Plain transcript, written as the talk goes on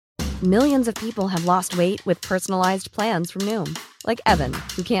Millions of people have lost weight with personalized plans from Noom. Like Evan,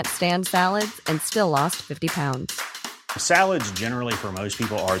 who can't stand salads and still lost 50 pounds. Salads generally for most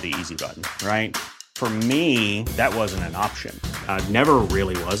people are the easy button, right? For me, that wasn't an option. I never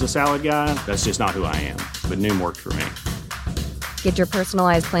really was a salad guy. That's just not who I am. But Noom worked for me. Get your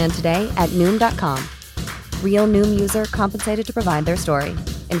personalized plan today at Noom.com. Real Noom user compensated to provide their story.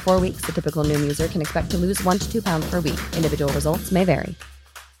 In 4 weeks, the typical Noom user can expect to lose 1 to 2 pounds per week. Individual results may vary.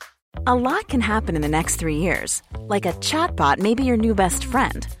 A lot can happen in the next 3 years. Like a chatbot may be your new best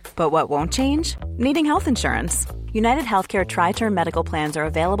friend. But what won't change? Needing health insurance. United Healthcare Tri-Term Medical Plans are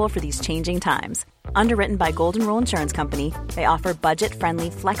available for these changing times. Underwritten by Golden Rule Insurance Company, they offer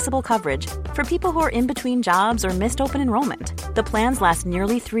budget-friendly, flexible coverage for people who are in between jobs or missed open enrollment. The plans last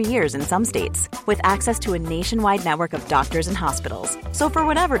nearly 3 years in some states, with access to a nationwide network of doctors and hospitals. So for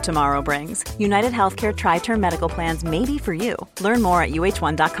whatever tomorrow brings, United Healthcare Tri-Term Medical Plans may be for you. Learn more at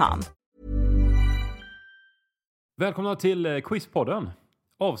uh1.com. Välkomna till Quizpodden,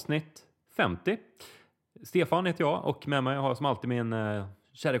 avsnitt 50. Stefan heter jag och med mig har jag som alltid min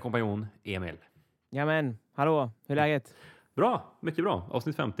kära kompanjon Emil. Jamen, hallå, hur är läget? Bra, mycket bra.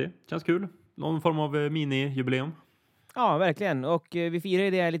 Avsnitt 50, känns kul. Någon form av mini-jubileum. Ja, verkligen. Och vi firar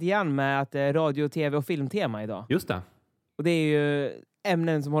ju det lite grann med att radio, tv och filmtema idag. Just det. Och det är ju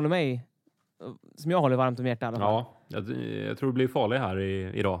ämnen som håller mig, som jag håller varmt om hjärtat i alla fall. Ja, jag tror det blir farligt här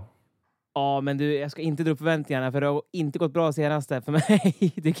idag. Ja, men du, jag ska inte dra upp förväntningarna för det har inte gått bra senaste för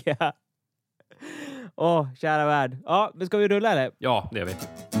mig, tycker jag. Kära värld. Ja, men ska vi rulla eller? Ja, det gör vi.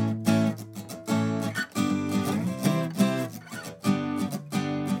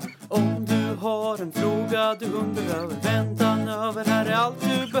 Om du har en fråga du undrar över, väntan över, här är allt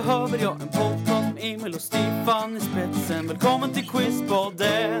du behöver. Ja, en podcast med Emil och Stefan i spetsen. Välkommen till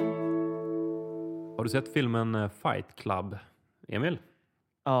Quizpodden. Har du sett filmen Fight Club, Emil?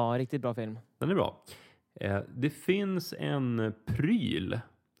 Ja, riktigt bra film. Den är bra. Det finns en pryl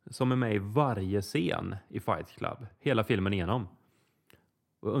som är med i varje scen i Fight Club. Hela filmen igenom.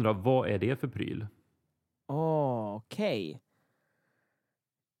 Och jag undrar, vad är det för pryl? Okej.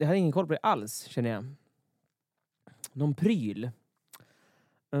 Jag har ingen koll på det alls, känner jag. Någon pryl?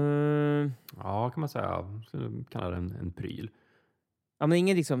 Ja, kan man säga. Kallar det en pryl. Ja, men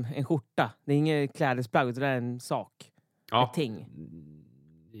ingen liksom en skjorta. Det är ingen klädesplagg, utan det är en sak. Ja. Ett ting.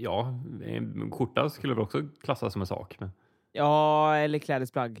 Ja, en skjorta skulle väl också klassas som en sak. Men... Ja, eller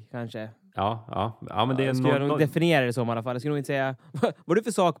klädesplagg kanske. Ja, men det är skulle jag nog definiera det som i alla fall. Jag skulle nog inte säga, vad är det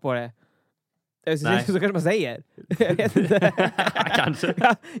för sak på det? Så kanske man säger. Jag vet inte. Kanske.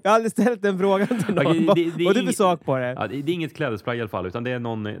 Jag har aldrig ställt den frågan till någon. Okay, vad är det för sak på det? Ja, det är inget klädesplagg i alla fall, utan det är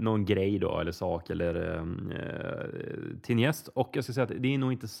någon grej då, eller sak, eller till en gäst. Och jag ska säga att det är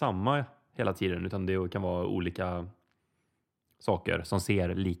nog inte samma hela tiden, utan det kan vara olika saker som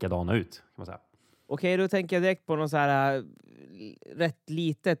ser likadana ut, kan man säga. Okej, då tänker jag direkt på något så här rätt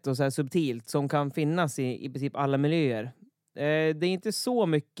litet och så här subtilt som kan finnas i princip alla miljöer. Det är inte så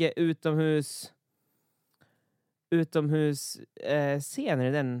mycket scener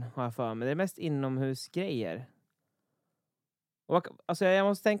i den, har jag för mig. Det är mest inomhusgrejer. Och, alltså jag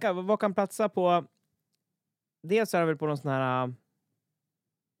måste tänka, vad kan platsa på... Dels är det väl på någon sån här...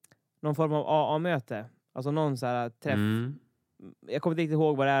 någon form av AA-möte. Alltså någon så här träff. Mm. Jag kommer inte riktigt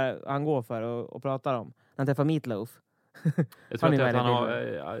ihåg vad det är han går för och pratar om. Han träffar Meatloaf. Jag tror att han har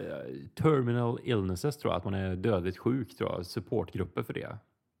terminal illnesses, tror jag. Att man är dödligt sjuk, tror jag. Supportgrupper för det.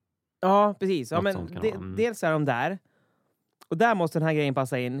 Ja, precis. Ja, men dels är de där. Och där måste den här grejen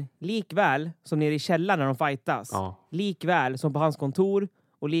passa in. Likväl som nere i källaren när de fightas. Ja. Likväl som på hans kontor.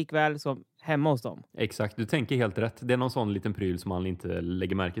 Och likväl som hemma hos dem. Exakt, du tänker helt rätt. Det är någon sån liten pryl som man inte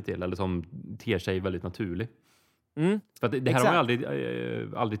lägger märke till. Eller som ter sig väldigt naturlig. För att det här har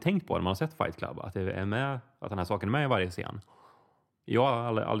man aldrig tänkt på när man har sett Fight Club. Att det är med, att den här saken är med i varje scen. Jag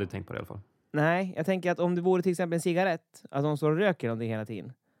har aldrig tänkt på det i alla fall. Nej, jag tänker att om det vore till exempel en cigarett. Att de står och röker någonting hela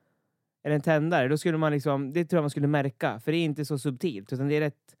tiden. Eller en tändare. Då skulle man liksom, det tror jag man skulle märka. För det är inte så subtilt. Utan det är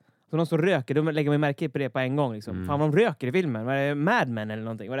rätt, så de står och röker, då lägger man märke på det på en gång. Liksom. Fan, vad de röker i filmen. Var det Mad Men eller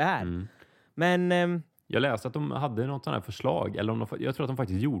någonting? Vad är det här? Men... jag läste att de hade något sånt här förslag. Eller jag tror att de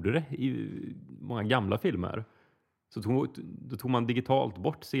faktiskt gjorde det i många gamla filmer. Så då tog man digitalt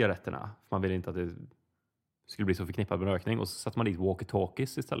bort cigaretterna. För man ville inte att det skulle bli så förknippat med rökning. Och så satte man dit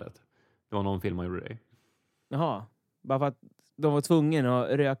walkie-talkies istället. Det var någon film man gjorde det. Jaha. Bara för att de var tvungna att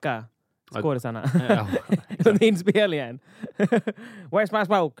röka skådespelarna. Ja, under inspelningen. Where's my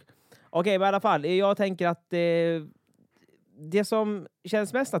smoke? Okej, men i alla fall. Jag tänker att det som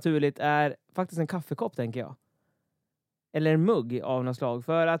känns mest naturligt är faktiskt en kaffekopp, tänker jag. Eller en mugg av något slag.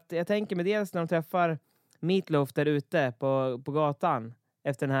 För att jag tänker med dels när de träffar Meatloaf där ute på gatan.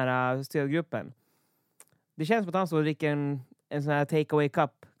 efter den här stödgruppen. Det känns som att han står och dricker en sån här take-away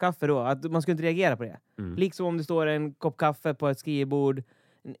kaffe då. Att man skulle inte reagera på det. Liksom om det står en kopp kaffe på ett skrivbord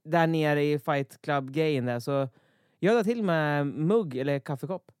där nere i Fight Club-grejen där. Så jag tar till med mugg eller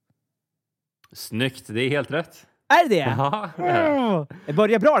kaffekopp. Snyggt, det är helt rätt. Är det? Ja, det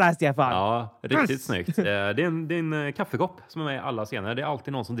börjar bra där, Stefan. Ja, riktigt snyggt. Det är en kaffekopp som är med i alla scener. Det är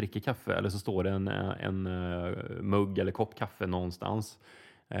alltid någon som dricker kaffe eller så står det en mugg eller kopp kaffe någonstans.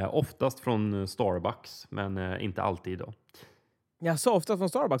 Oftast från Starbucks, men inte alltid då. Ja, så oftast från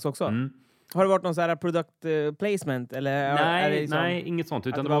Starbucks också. Har det varit någon sån här product placement? Eller nej, liksom nej, inget sånt.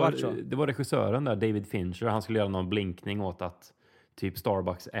 Utan det var regissören där, David Fincher. Han skulle göra någon blinkning åt att typ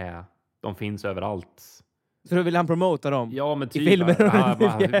Starbucks de finns överallt. Så då vill han promota dem? Ja, men typ. I filmer?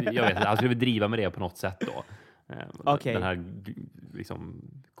 Jag vet inte. Han skulle driva med det på något sätt då. Okay. Den här liksom,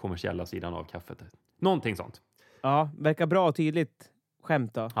 kommersiella sidan av kaffet. Någonting sånt. Ja, verkar bra och tydligt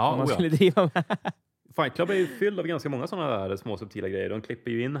skämt då. Ja, om man skulle driva med. Fight Club är ju fylld av ganska många sådana där små subtila grejer. De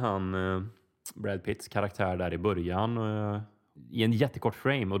klipper ju in Brad Pitts karaktär där i början i en jättekort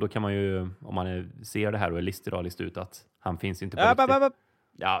frame. Och då kan man ju, om man ser det här och är listig ut, att han finns inte på riktigt.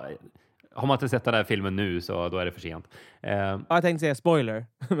 Ja, har man inte sett den här filmen nu så då är det för sent. Jag tänkte säga spoiler.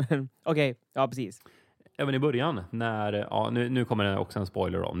 Okej, ja precis. Även i början, nu kommer det också en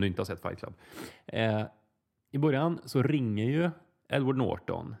spoiler om du inte har sett Fight Club. I början så ringer ju Edward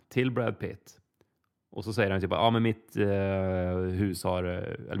Norton till Brad Pitt. Och så säger han typ, men mitt hus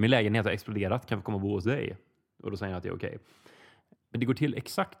eller min lägenhet har exploderat, kan vi komma och bo hos dig? Och då säger han att det är okej. Men det går till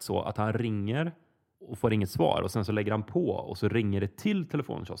exakt så att han ringer och får inget svar. Och sen så lägger han på och så ringer det till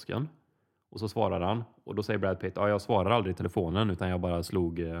telefonkiosken. Och så svarar han. Och då säger Brad Pitt, jag svarar aldrig i telefonen utan jag bara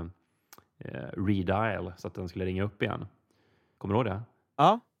slog redial så att den skulle ringa upp igen. Kommer du ihåg det?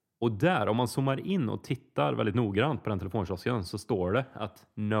 Ja. Och där, om man zoomar in och tittar väldigt noggrant på den telefonkiosken så står det att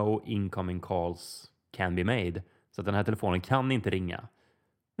no incoming calls can be made. Så att den här telefonen kan inte ringa.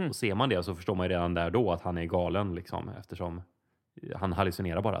 Och ser man det så förstår man ju redan där då att han är galen liksom, eftersom han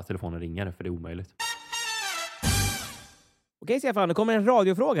hallucinerar bara att telefonen ringer, för det är omöjligt. Okej, Stefan, det kommer en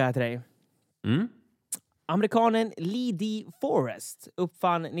radiofråga här till dig. Amerikanen Lee D. Forrest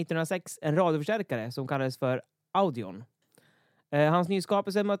uppfann 1906 en radioförstärkare som kallades för Audion. Hans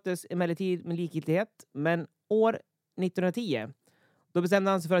nyskapelse möttes emellertid med likgiltighet, men år 1910 då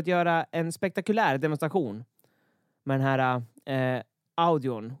bestämde han sig för att göra en spektakulär demonstration med den här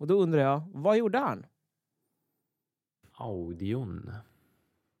Audion. Och då undrar jag, vad gjorde han? Audion?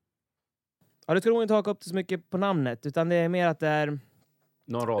 Ja, du ska nog inte haka upp det så mycket på namnet, utan det är mer att det är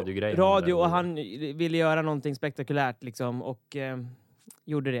någon radiogrej. Radio, och han ville göra någonting spektakulärt liksom, och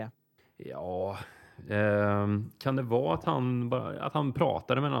gjorde det. Ja, kan det vara att han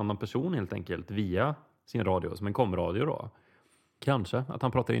pratade med en annan person helt enkelt via sin radio, som en komradio då? Kanske att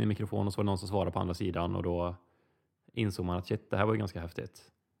han pratade in i mikrofon och så var det någon som svarade på andra sidan och då insåg man att shit, det här var ju ganska häftigt.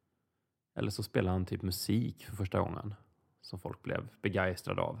 Eller så spelade han typ musik för första gången som folk blev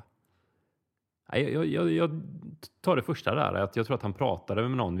begeistrade av. Jag tar det första där, att jag tror att han pratade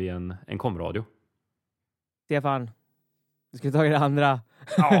med någon via en komradio. Stefan, du skulle ta det andra.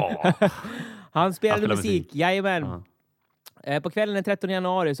 Han spelade musik. Jajamän. På kvällen den 13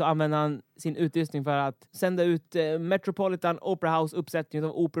 januari så använde han sin utrustning för att sända ut Metropolitan Opera House uppsättning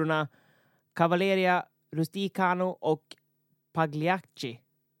av operorna Cavalleria Rusticano och Pagliacci.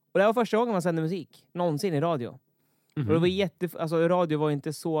 Och det var första gången man sände musik någonsin i radio. Och det var radio var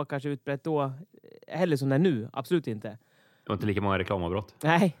inte så kanske utbrett då heller som det är nu. Absolut inte. Det var inte lika många reklamavbrott.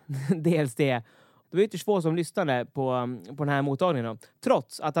 Nej, dels det. Det var ytterst få som lyssnade på den här mottagningen. Då.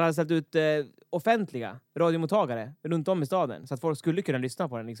 Trots att han hade ställt ut offentliga radiomottagare runt om i staden. Så att folk skulle kunna lyssna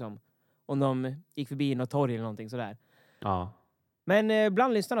på den liksom. Om de gick förbi något torg eller någonting sådär. Ja. Men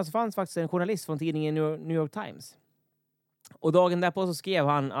bland lyssnarna så fanns faktiskt en journalist från tidningen New York Times. Och dagen därpå så skrev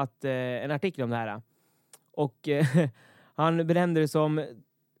han en artikel om det här. Och han benämnde det som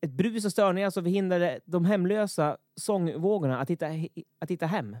ett brus och störningar som förhindrade de hemlösa sångvågorna att hitta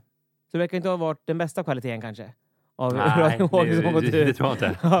hem. Så det verkar inte ha varit den bästa kvaliteten kanske. Av det tror jag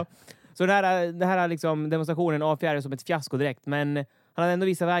inte. Ja. Så den här liksom demonstrationen avfjärdes som ett fiasko direkt. Men han hade ändå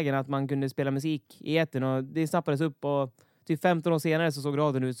visat vägen att man kunde spela musik i etern. Och det snappades upp och typ 15 år senare så såg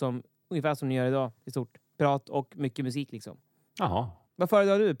radion ut som ungefär som ni gör idag i stort. Prat och mycket musik liksom. Jaha. Vad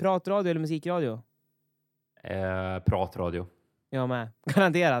föredrar du? Pratradio eller musikradio? Pratradio. Jag med.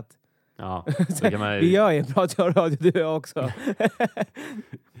 Garanterat. Ja. Vi gör ju en pratradio du också.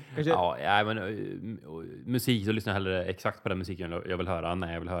 Ja, men musik så lyssnar jag hellre exakt på den musiken jag vill höra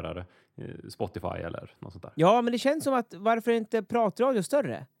när jag vill höra det. Spotify eller något sånt där. Ja, men det känns som att varför inte pratradio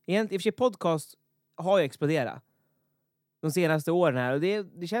större? I och för sig podcast har ju exploderat. de senaste åren här. Och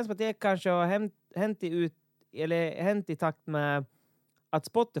det känns som att det kanske har hänt i takt med att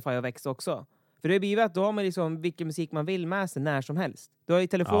Spotify har växt också. För det blir att då har man liksom vilken musik man vill med sig när som helst. Du har i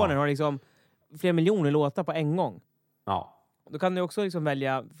telefonen har liksom flera miljoner låtar på en gång. Ja. Då kan du också liksom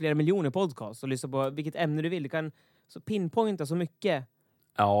välja flera miljoner podcasts och lyssna på vilket ämne du vill. Du kan så pinpointa så mycket.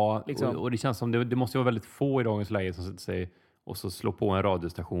 Ja, liksom. och det känns som det måste vara väldigt få i dagens läge som sätter sig och så slår på en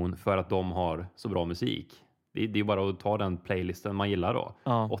radiostation för att de har så bra musik. Det är ju bara att ta den playlisten man gillar då.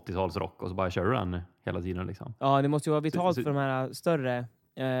 80-talsrock och så bara kör den hela tiden liksom. Ja, det måste ju vara vitalt för de här större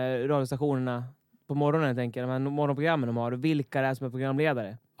radiostationerna på morgonen, tänker jag. De här morgonprogrammen de har. Vilka det är som är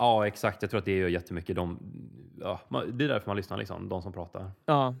programledare. Ja, exakt. Jag tror att det gör jättemycket. Det är därför man lyssnar liksom. De som pratar.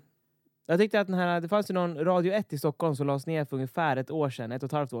 Ja. Jag tyckte att det fanns ju någon Radio 1 i Stockholm som lades ner för ungefär 1 och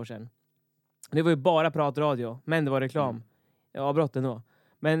ett halvt år sedan. Det var ju bara pratradio, men det var reklam. Avbrotten då.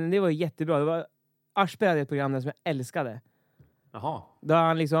 Men det var ju jättebra. Det var Aschberg hade ett program där som jag älskade. Jaha. Då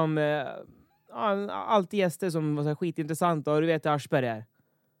han liksom alltid gäster som var så här skitintressanta, och du vet hur Aschberg är.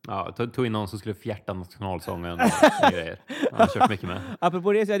 Ja, tog in någon som skulle fjärta nationalsången och grejer. Han har kört mycket med.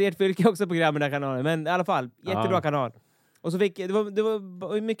 Apropå det så hade Ert Fylke också program i den här kanalen. Men i alla fall, jättebra kanal. Och så det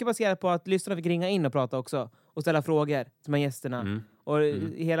var mycket baserat på att lyssnarna fick ringa in och prata också. Och ställa frågor till de här gästerna. Och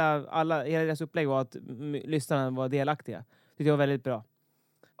hela deras upplägg var att lyssnarna var delaktiga. Det var väldigt bra.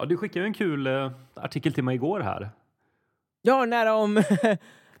 Ja, du skickade ju en kul artikel till mig igår här. Ja, nära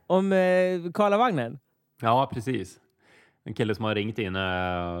om Karlavagnen. Ja, precis. En kille som har ringt in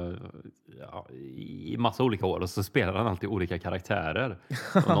i massa olika år och så spelar han alltid olika karaktärer.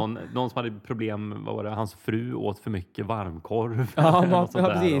 Och någon som hade problem, vad var det? Hans fru åt för mycket varmkorv. Ja,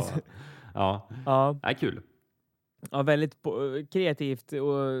 precis. Ja, det är kul. Ja, väldigt kreativt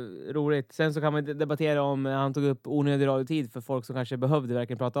och roligt. Sen så kan man debattera om han tog upp onödig radiotid för folk som kanske behövde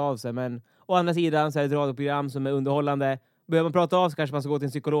verkligen prata av sig. Men å andra sidan så är det ett radioprogram som är underhållande. Behöver man prata av sig kanske man ska gå till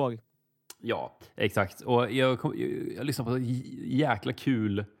en psykolog. Ja, exakt. Och jag lyssnade på en jäkla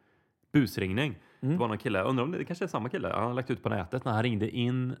kul busringning. Det var någon kille, undrar om det kanske är samma kille. Han har lagt ut på nätet när han ringde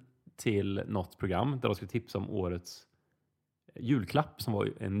in till något program där de skulle tipsa om årets julklapp som var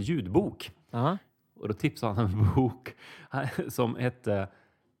en ljudbok. Och då tipsade han en bok som hette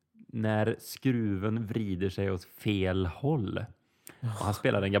När skruven vrider sig åt fel håll. Och han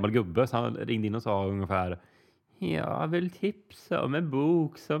spelade en gammal gubbe, så han ringde in och sa ungefär: jag vill tipsa om en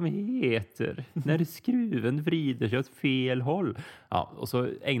bok som heter När skruven vrider sig åt fel håll. Ja, och så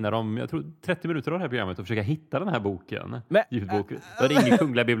ägnar de, jag tror 30 minuter av det här programmet att försöka hitta den här boken. Ljudboken. Då ringer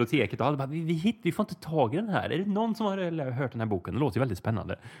Kungliga biblioteket och alla bara, vi får inte tag i den här. Är det någon som har hört den här boken? Det låter ju väldigt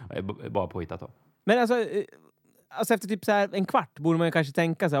spännande. Bara påhittat då. Men alltså efter typ så här en kvart borde man ju kanske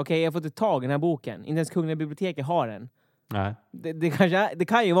tänka sig, okej, jag får inte tag i den här boken. Inte ens Kungliga biblioteket har den. Nej. Det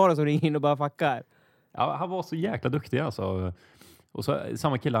kan ju vara så ringer in och bara fuckar. Ja, han var så jäkla duktig alltså. Och så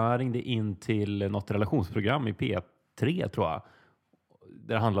samma kille, han ringde in till något relationsprogram i P3 tror jag.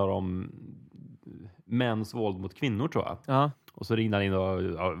 Där det handlar om mäns våld mot kvinnor tror jag. Ja. Och så ringde han in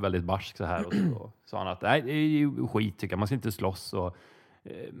och väldigt barsk så här. Och så sa han att nej, det är ju skit tycker jag. Man ska inte slåss.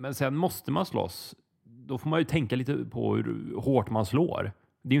 Men sen måste man slåss. Då får man ju tänka lite på hur hårt man slår.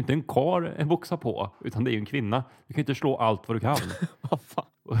 Det är ju inte en karl boxar på, utan det är ju en kvinna. Du kan ju inte slå allt vad du kan. Vad fan?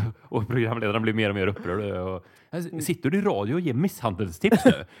 Och programledaren blir mer och mer upprörd. Sitter du i radio och ger misshandelstips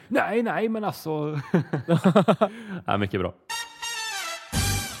nu? nej, men alltså... Ja, mycket bra.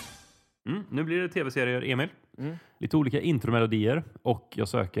 Nu blir det tv-serier, Emil. Lite olika intromelodier. Och jag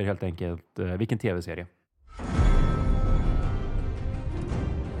söker helt enkelt vilken tv-serie.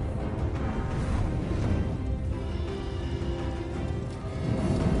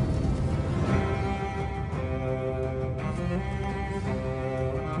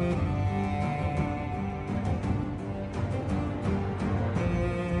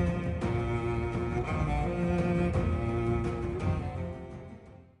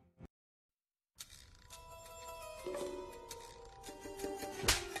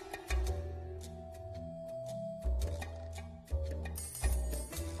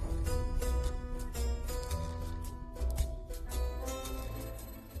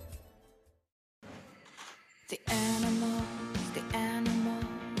 The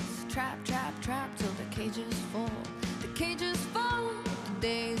animals, trap, till the cages fall. The cages fall, the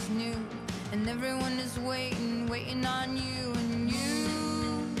day is new, and everyone is waiting on you, and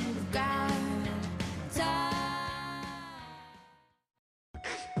you've got time.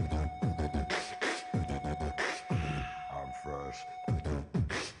 I'm fresh.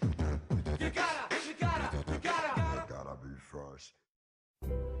 You gotta be fresh.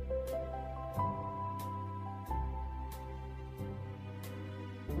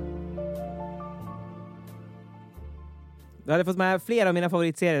 Du hade fått med flera av mina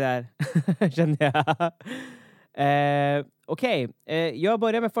favoritserier där, kände jag. Okej, jag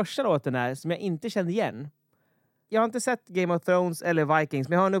börjar med första låten här som jag inte kände igen. Jag har inte sett Game of Thrones eller Vikings,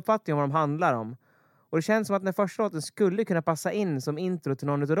 men jag har en uppfattning om vad de handlar om. Och det känns som att den första låten skulle kunna passa in som intro till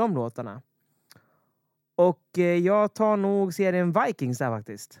någon av de låtarna. Och jag tar nog serien Vikings där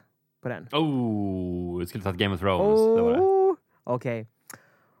faktiskt. På den. Du skulle tagit Game of Thrones. Det var det. Okej.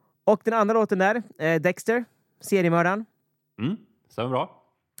 Och den andra låten där, Dexter, seriemördaren. Så bra.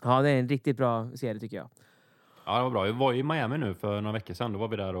 Ja, det är en riktigt bra serie tycker jag. Ja, det var bra. Vi var i Miami nu för några veckor sedan. Då var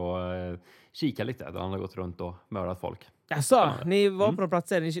vi där och kikade lite. Där han har gått runt och mördat folk. Jaså, ni var på några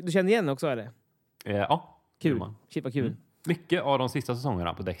platser. Du kände igen också, eller? Ja. Kul. Shit, vad kul. Mycket av de sista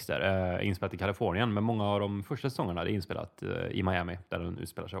säsongerna på Dexter är inspelat i Kalifornien. Men många av de första säsongerna är inspelat i Miami. Där den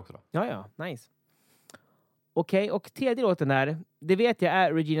utspelar sig också. Då. Ja, nice. Okej, och tredje låten där. Det vet jag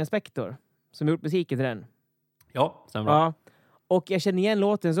är Regina Spektor. Som har gjort musiken till den. Ja, sen bra. Ja. Och jag känner igen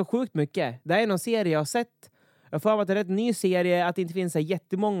låten så sjukt mycket. Det här är någon serie jag har sett. Jag får att det är en ny serie. Att det inte finns så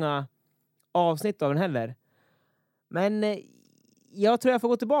jättemånga avsnitt av den heller. Men jag tror jag får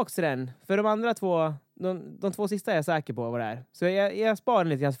gå tillbaka till den. För de andra två... De två sista är jag säker på vad det är. Så jag sparar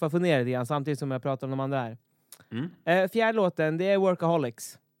lite grann för att fundera lite grann samtidigt som jag pratar om de andra här. Fjärde låten, det är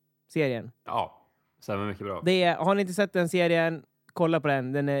Workaholics. Serien. Ja, stämmer mycket bra. Har ni inte sett den serien, kolla på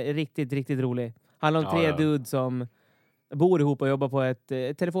den. Den är riktigt, riktigt rolig. Handlar om tre dudes som bor ihop och jobbar på ett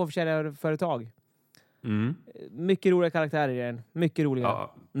telefonförsäljarföretag. Mycket roliga karaktärer i den. Mycket roliga.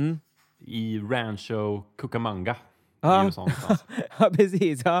 Ja. I Rancho Cucamonga. Ja, ja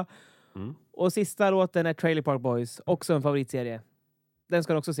precis. Ja. Och sista låten är Trailer Park Boys. Också en favoritserie. Den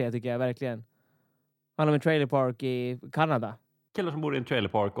ska du också se tycker jag, verkligen. Handlar om en trailer park i Kanada. Killar som bor i en trailer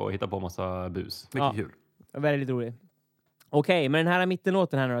park och hittar på massa bus. Mycket kul. Väldigt roligt. Okej, men den här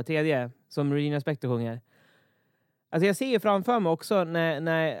mittenlåten här nu då, tredje, som Regina Spektor sjunger. Alltså jag ser ju framför mig också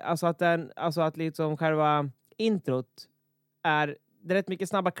när att liksom själva introt är rätt mycket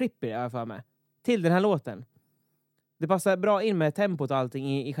snabba klipp i det här för mig. Till den här låten. Det passar bra in med tempot och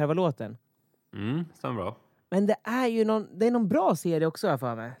allting i själva låten. Stämmer bra. Men det är ju någon bra serie också här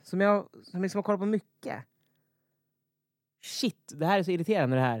för mig. Som jag liksom har kollat på mycket. Shit, det här är så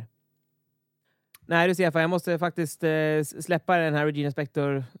irriterande det här. Nej, du ser, jag måste faktiskt släppa den här Regina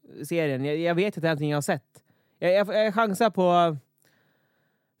Spektor-serien. Jag vet inte någonting jag har sett. Jag chansar på...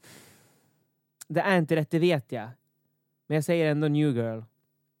 Det är inte rätt, det vet jag. Men jag säger ändå New Girl.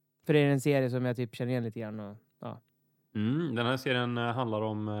 För det är en serie som jag typ känner igen lite grann. Och, ja. Den här serien handlar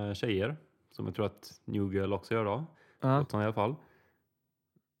om tjejer. Som jag tror att New Girl också gör då. Låten i alla fall.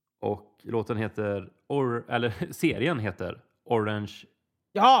 Och låten heter... serien heter Orange...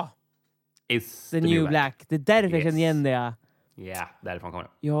 Ja! Is The New Black. Det är därför jag känner igen det. Ja, därifrån kommer det.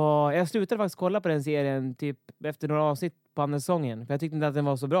 Ja, jag slutade faktiskt kolla på den serien typ efter några avsnitt på andra säsongen. För jag tyckte inte att den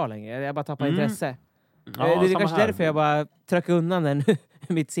var så bra längre. Jag bara tappade intresse. Ja, det är kanske därför jag bara tryckte undan den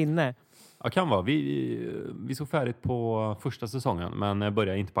i mitt sinne. Ja, kan vara. Vi såg färdigt på första säsongen, men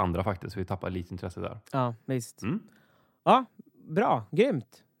började inte på andra faktiskt. Så vi tappade lite intresse där. Ja, visst. Ja, bra.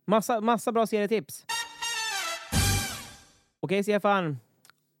 Grymt. Massa bra serietips. Okej, Stefan.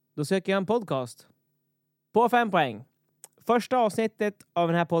 Då söker jag en podcast. På 5 poäng. Första avsnittet av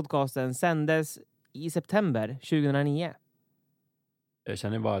den här podcasten sändes i september 2009. Jag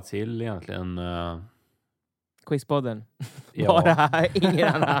känner bara till egentligen... Quizpodden. Ja. Bara ingen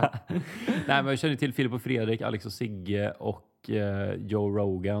annan. Nej, men jag känner till Filip och Fredrik, Alex och Sigge och Joe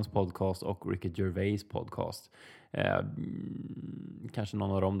Rogans podcast och Ricky Gervais podcast. Kanske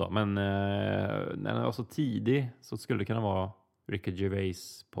någon av dem då. Men när den var så tidig så skulle det kunna vara Ricky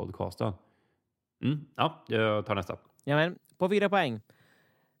Gervais podcasten. Ja, jag tar nästa. Jamen, på 4 poäng.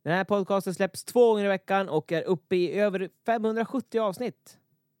 Den här podcasten släpps 2 gånger i veckan och är uppe i över 570 avsnitt.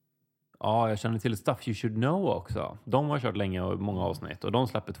 Ja, jag känner till Stuff You Should Know också. De har kört länge och många avsnitt och de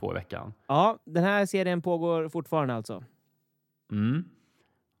släpper 2 i veckan. Ja, den här serien pågår fortfarande alltså.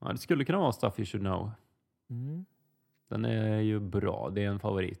 Ja, det skulle kunna vara Stuff You Should Know. Den är ju bra. Det är en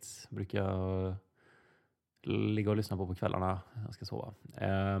favorit. Brukar jag ligga och lyssna på kvällarna. Jag ska sova.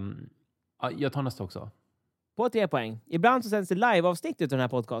 Jag tar nästa också. På 3 poäng. Ibland så sänds det live-avsnitt ut av den här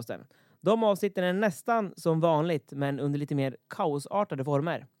podcasten. De avsnitten är nästan som vanligt, men under lite mer kaosartade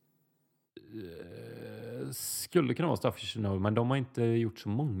former. Skulle kunna vara Stuff You Should Know, men de har inte gjort så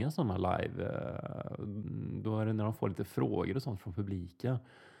många sådana live. Då är det när de får lite frågor och sånt från publiken.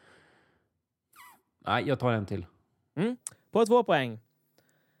 Nej, jag tar en till. På 2 poäng.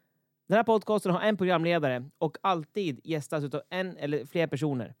 Den här podcasten har en programledare och alltid gästas utav en eller fler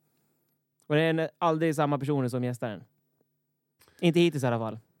personer. Och det är aldrig samma personer som gästar den. Inte hittills i alla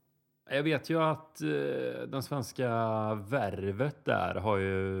fall. Jag vet ju att den svenska Värvet där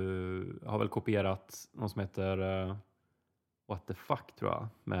har väl kopierat någon som heter What the fuck tror jag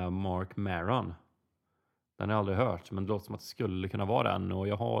med Mark Maron. Den har jag aldrig hört, men det låter som att det skulle kunna vara den och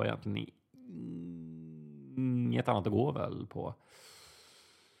jag har egentligen inget annat att gå väl på.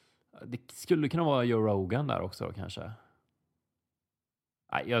 Det skulle kunna vara Joe Rogan där också kanske.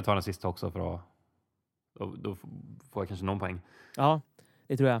 Nej, jag tar den sista också för att då får jag kanske någon poäng. Ja,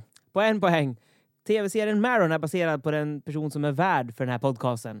 det tror jag. På en poäng. TV-serien Maron är baserad på den person som är värd för den här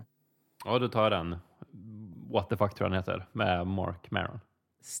podcasten. Ja, då tar jag den. What the fuck tror jag den heter med Mark Maron.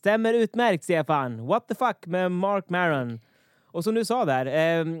 Stämmer utmärkt, Stefan. What the fuck med Mark Maron. Och som du sa där,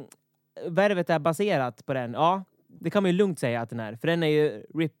 Värvet är baserat på den. Ja, det kan man ju lugnt säga att den är. För den är ju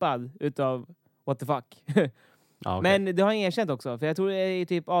rippad utav What the fuck. Ja, okay. Men det har han erkänt också. För jag tror det är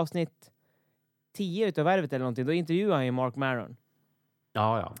typ avsnitt 10 utav Värvet eller någonting. Då intervjuar han ju Mark Maron.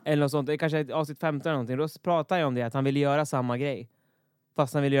 Ja. Eller något sånt. Det är kanske avsnitt 15 eller någonting. Då pratar jag om det. Att han ville göra samma grej.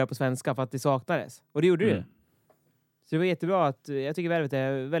 Fast han ville göra på svenska för att det saknades. Och det gjorde det. Så det var jättebra att... Jag tycker Värvet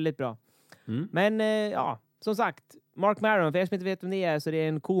är väldigt bra. Men ja, som sagt. Mark Maron, för er som inte vet vem det är, så det är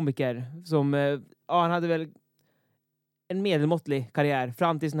en komiker som... han hade väl en medelmåttlig karriär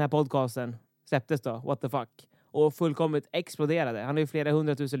fram till den här podcasten släpptes då. What the fuck. Och fullkomligt exploderade. Han har ju flera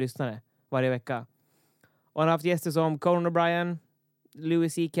 100 000 lyssnare varje vecka. Och han har haft gäster som Conan O'Brien,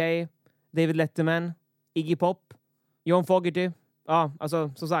 Louis C.K., David Letterman, Iggy Pop, John Fogerty. Ja,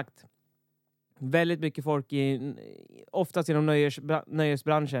 alltså som sagt. Väldigt mycket folk oftast inom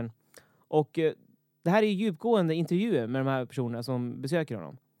nöjesbranschen. Och det här är ju djupgående intervjuer med de här personerna som besöker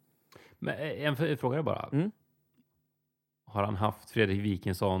honom. Men en fråga bara. Har han haft Fredrik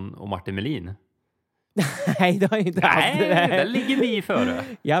Wikingsson och Martin Melin? Nej, det har jag inte haft. Nej, där ligger vi före.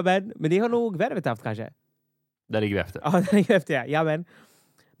 Ja, men det har nog Värvet haft kanske. Där ligger vi efter. Ja, där ligger vi efter, ja. Men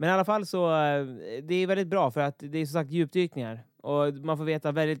i alla fall så, det är väldigt bra för att det är som sagt djupdykningar. Och man får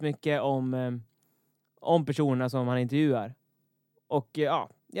veta väldigt mycket om personerna som han intervjuar. Och ja,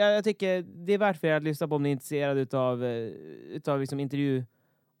 jag tycker det är värt för er att lyssna på om ni är intresserade utav liksom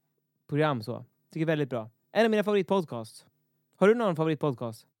intervjuprogram så. Tycker väldigt bra. En av mina favoritpodcasts. Har du någon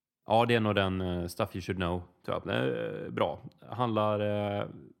favoritpodcast? Ja, det är nog den Stuff You Should Know. Tror jag. Bra.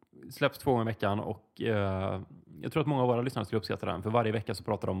 Släpps 2 gånger i veckan och jag tror att många av våra lyssnare skulle uppskatta den. För varje vecka så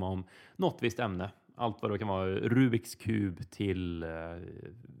pratar de om något visst ämne. Allt vad det kan vara. Rubiks kub till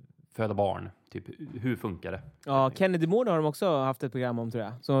föda barn. Typ, hur funkar det? Ja, Kennedy Mord har de också haft ett program om tror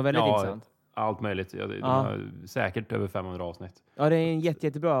jag. Som var väldigt intressant. Allt möjligt. De har säkert över 500 avsnitt. Ja, det är en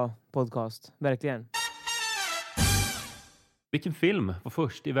jättebra podcast. Verkligen. Vilken film var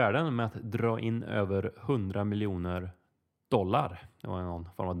först i världen med att dra in över $100 miljoner? Det var någon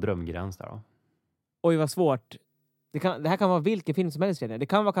form av drömgräns där då. Oj, vad svårt. Det här kan vara vilken film som helst. Det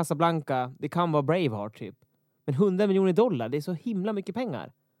kan vara Casablanca. Det kan vara Braveheart typ. Men $100 miljoner, det är så himla mycket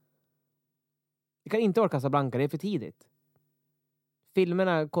pengar. Det kan inte vara Casablanca, det är för tidigt.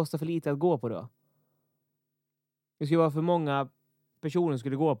 Filmerna kostar för lite att gå på då. Det skulle vara för många personer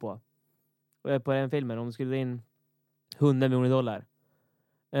skulle gå på den filmen om det skulle in $100 miljoner.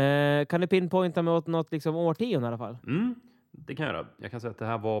 Kan du pinpointa mig åt något liksom årtionde i alla fall? Det kan jag göra. Jag kan säga att det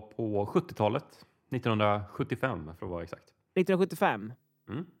här var på 70-talet. 1975 för att vara exakt. 1975?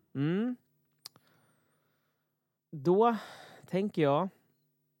 Då tänker jag...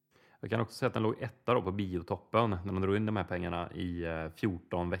 Jag kan också säga att den låg etta då på biotoppen när de drog in de här pengarna i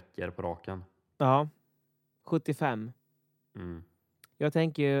 14 veckor på raken. Ja, 75. Jag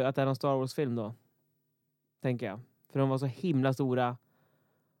tänker ju att det är en Star Wars-film då. Tänker jag. För de var så himla stora.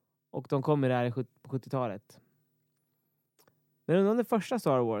 Och de kommer där på 70-talet. Men undrar om det första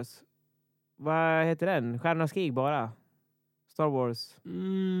Star Wars. Vad heter den? Stjärnornas krig bara. Star Wars.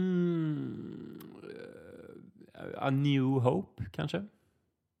 A New Hope kanske?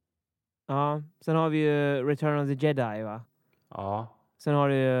 Ja. Sen har vi ju Return of the Jedi va? Ja. Sen har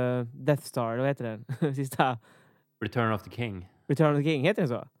du ju Death Star. Vad heter den? Sista. Return of the King. Return of the King. Heter den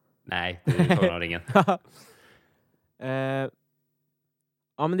så? Nej, det är Sagan om ringen.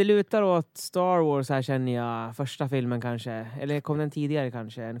 Ja, men det lutar åt Star Wars här känner jag. Första filmen kanske. Eller kom den tidigare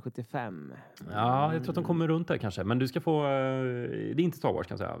kanske än 75? Ja, jag tror att de kommer runt där kanske. Men du ska få... det är inte Star Wars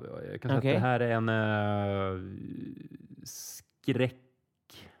kan jag säga. Jag kan säga att det här är en skräckfilm.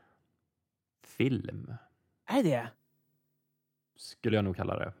 Är det? Skulle jag nog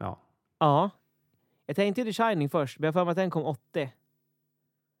kalla det, ja. Ja. Jag tänkte The Shining först. Men jag får att den kom 80.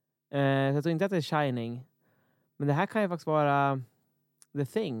 Så jag tror inte att det är Shining. Men det här kan ju faktiskt vara... The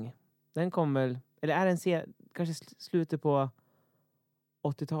Thing. Den kom väl... Eller är den kanske slutet på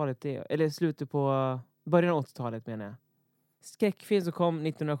 80-talet? Eller slutet på... Början av 80-talet menar jag. skräckfilm som kom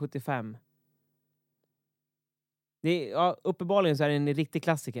 1975. Uppenbarligen så är det en riktig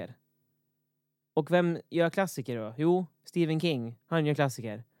klassiker. Och vem gör klassiker då? Jo, Stephen King. Han gör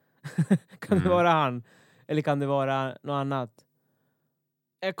klassiker. Kan det vara han? Eller kan det vara något annat?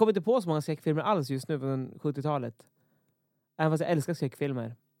 Jag kommer inte på så många skräckfilmer alls just nu från 70-talet. Även fast jag älskar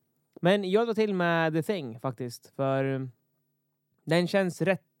skräckfilmer. Men jag drar till med The Thing faktiskt. För den känns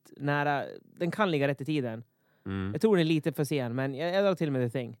rätt nära. Den kan ligga rätt i tiden. Jag tror den är lite för sen. Men jag drar till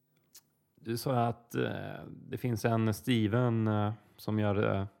med The Thing. Du sa att det finns en Steven som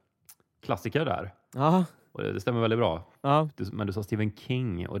gör klassiker där. Ja. Och det stämmer väldigt bra. Ja. Men du sa Stephen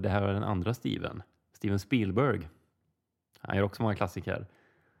King och det här är den andra Steven Spielberg. Han gör också många klassiker.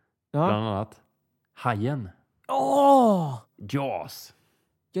 Ja. Bland annat Hajen. Jaws.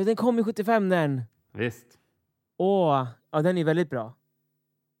 Ja, den kom i 75 den. Visst. Ja, den är väldigt bra.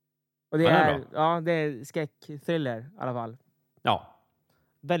 Och det Ja, den är är bra. ja, det är skräckthriller i alla fall. Ja.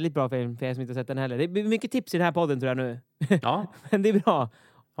 Väldigt bra film för er som inte har sett den heller. Det blir mycket tips i den här podden tror jag nu. Ja. Men det är bra.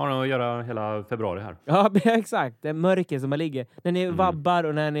 Har nog att göra hela februari här. Ja, exakt. Det är mörker som man ligger. När ni vabbar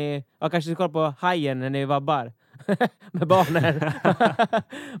och när ni... Ja, kanske ska kolla på Hajen när ni vabbar. Med barnen.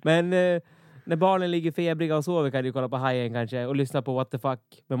 Men när barnen ligger febriga och sover kan du kolla på Hajen kanske. Och lyssna på What the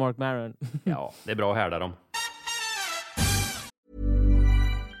Fuck med Mark Maron. Ja, det är bra här där de.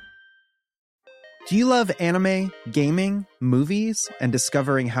 Do you love anime, gaming, movies, and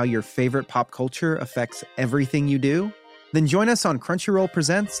discovering how your favorite pop culture affects everything you do? Then join us on Crunchyroll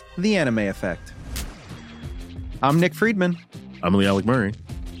Presents The Anime Effect. I'm Nick Friedman. I'm Lee Alec Murray.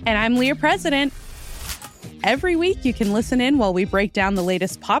 And I'm Leah President. Every week, you can listen in while we break down the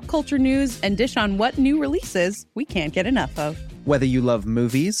latest pop culture news and dish on what new releases we can't get enough of. Whether you love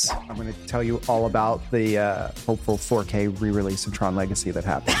movies, I'm going to tell you all about the hopeful 4K re-release of Tron Legacy that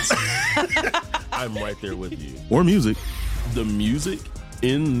happens. I'm right there with you. Or music. The music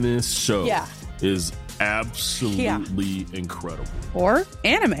in this show is absolutely incredible. Or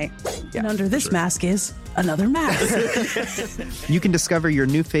anime. And under this mask is another mask. you can discover your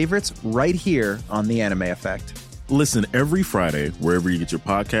new favorites right here on The Anime Effect. Listen every Friday wherever you get your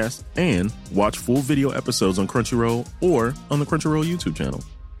podcasts and watch full video episodes on Crunchyroll or on the Crunchyroll YouTube channel.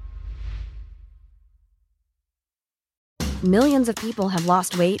 Millions of people have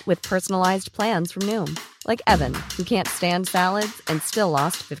lost weight with personalized plans from Noom. Like Evan, who can't stand salads and still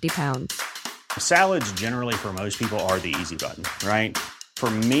lost 50 pounds. Salads generally for most people are the easy button, right? For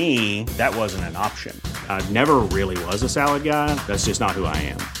me, that wasn't an option. I never really was a salad guy. That's just not who I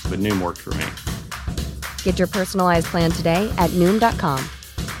am. But Noom worked for me. Get your personalized plan today at Noom.com.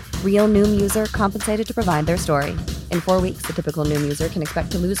 Real Noom user compensated to provide their story. In 4 weeks, the typical Noom user can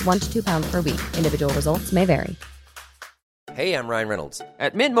expect to lose 1 to 2 pounds per week. Individual results may vary. Hey, I'm Ryan Reynolds.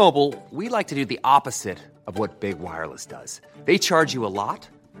 At Mint Mobile, we like to do the opposite of what Big Wireless does. They charge you a lot.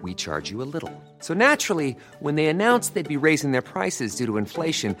 We charge you a little. So naturally, when they announced they'd be raising their prices due to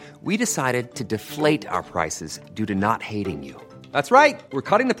inflation, we decided to deflate our prices due to not hating you. That's right. We're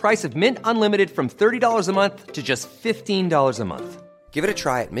cutting the price of Mint Unlimited from $30 a month to just $15 a month. Give it a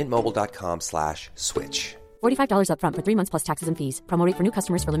try at mintmobile.com/switch. $45 up front for 3 months plus taxes and fees. Promo rate for new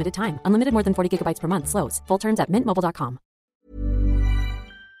customers for limited time. Unlimited more than 40 gigabytes per month. Slows full terms at mintmobile.com.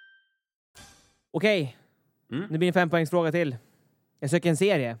 Okej. Nu blir det en 5-poängsfråga till. Jag söker en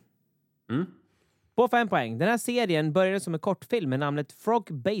serie. På 5 poäng. Den här serien började som en kortfilm med namnet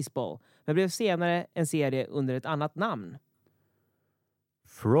Frog Baseball. Men blev senare en serie under ett annat namn.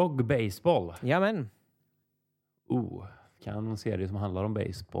 Frog Baseball. Jamen. Kan en serie som handlar om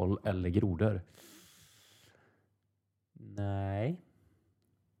baseball eller grodor? Nej.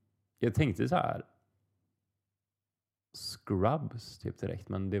 Jag tänkte så här. Scrubs typ direkt,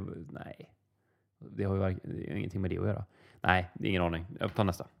 men nej. Det har ju ingenting med det att göra. Nej, det är ingen aning. Jag tar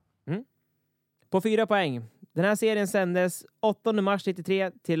nästa. På 4 poäng. Den här serien sändes 8 mars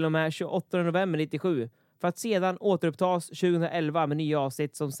 93 till och med 28 november 97. För att sedan återupptas 2011 med nya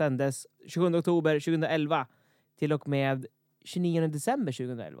avsnitt som sändes 27 oktober 2011 till och med 29 december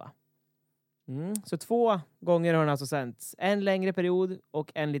 2011. Så 2 gånger har den alltså sänts. En längre period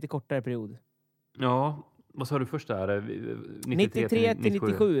och en lite kortare period. Ja, vad sa du först där? 93 till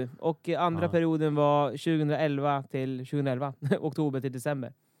 97. Och andra perioden var 2011 till 2011. Oktober till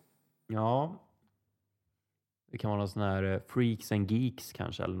december. Ja. Det kan vara någon sån här Freaks and Geeks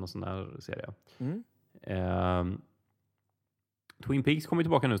kanske, eller någon sån här serie. Twin Peaks kommer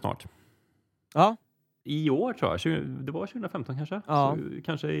tillbaka nu snart. Ja. I år tror jag. Det var 2015 kanske. Ja. Så,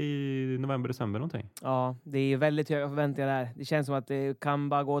 kanske i november, december någonting. Ja, det är väldigt höga förväntningar där. Det känns som att det kan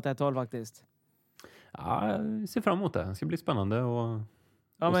bara gå åt ett håll faktiskt. Ja, jag ser fram emot det. Det ska bli spännande och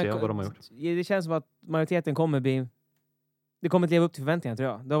se vad de har gjort. Det känns som att majoriteten kommer bli Det kommer inte leva upp till förväntningarna, tror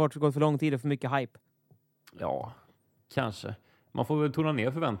jag. Det har gått för lång tid och för mycket hype. Ja, kanske. Man får väl tona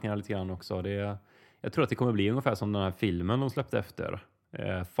ner förväntningarna lite grann också. Jag tror att det kommer bli ungefär som den här filmen de släppte efter.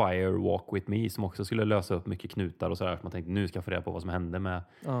 Fire Walk With Me, som också skulle lösa upp mycket knutar och sådär. Man tänkte nu ska jag få reda på vad som hände med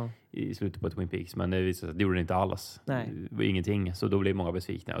i slutet på Twin Peaks. Men det visade sig att det gjorde det inte alls. Nej. Det var ingenting. Så då blir många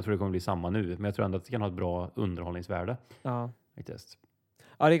besvikna. Jag tror det kommer bli samma nu. Men jag tror ändå att det kan ha ett bra underhållningsvärde. Ja. Faktiskt.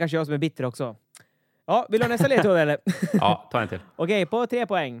 Ja, det är kanske jag som är bitter också. Ja, vill du ha nästa ledtråd eller? Ja, ta en till. Okej, på 3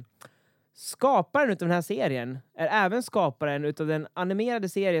 poäng. Skaparen utav den här serien är även skaparen utav den animerade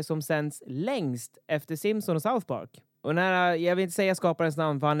serie som sänds längst efter Simpsons och South Park. Och jag vill inte säga skaparens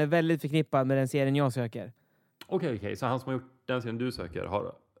namn för han är väldigt förknippad med den serien jag söker. Okej. Så han som har gjort den serien du söker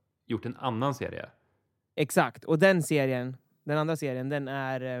har gjort en annan serie? Exakt. Och den andra serien, den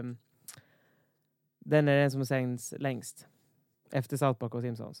är den som sänds längst efter South Park och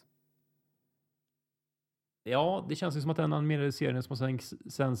Simpsons. Ja, det känns ju som att den animerade serien som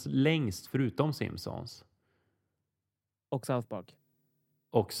sänds längst förutom Simpsons. Och South Park.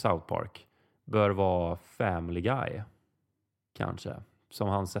 Och South Park bör vara Family Guy. Kanske. Som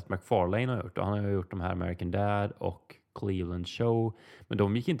han Seth MacFarlane har gjort. Och han har gjort de här American Dad och Cleveland Show. Men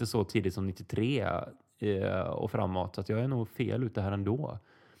de gick inte så tidigt som 93 och framåt. Så att jag är nog fel ute här ändå.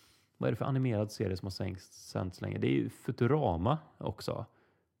 Vad är det för animerad serie som har sänds länge? Det är ju Futurama också.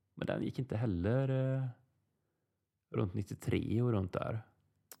 Men den gick inte heller runt 93 och runt där.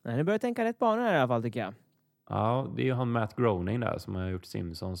 Nej, nu börjar jag tänka rätt banor i alla fall tycker jag. Ja, det är ju han Matt Groening där som har gjort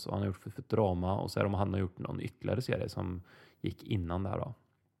Simpsons och han har gjort Futurama och så är det om han har gjort någon ytterligare serie som gick innan där då.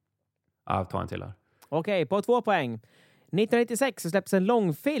 Ja, ta en till här. Okej, på 2 poäng. 1996 så släpptes en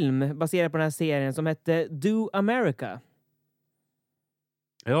långfilm baserad på den här serien som hette Do America.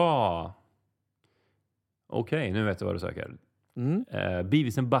 Ja. Okej, nu vet jag vad du söker.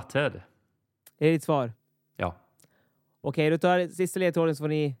 Beavis and Butthead. Är det ditt svar? Ja. Okej, då tar sista ledtråden så får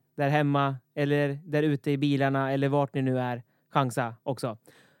ni där hemma eller där ute i bilarna eller vart ni nu är chansa också.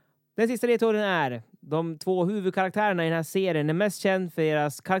 Den sista ledtråden är: de 2 huvudkaraktärerna i den här serien är mest känd för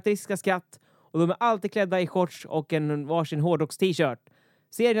deras karaktäristiska skratt och de är alltid klädda i shorts och en varsin hårdrocks-t-shirt.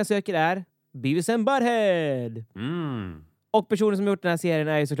 Serien jag söker är Beavis and Butthead. Och personen som gjort den här serien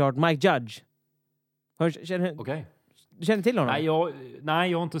är ju såklart Mike Judge. Okej. Du känner till honom?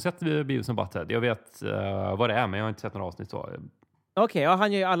 Nej, jag har inte sett Beavis and Butthead. Jag vet vad det är, men jag har inte sett några avsnitt så. Okej, ja,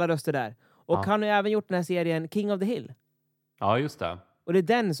 han gör ju alla röster där. Och han har ju även gjort den här serien King of the Hill. Ja, just det. Och det är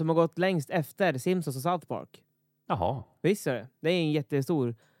den som har gått längst efter Simpsons och South Park. Jaha. Visst är det? Det är en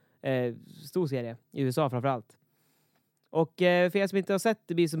jättestor stor serie i USA framförallt. Och för er som inte har sett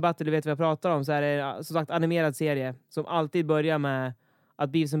Beavis and Butthead, du vet vad jag pratar om, så är det som sagt animerad serie som alltid börjar med att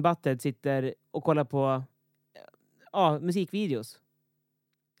Beavis and Butthead sitter och kollar på musikvideos.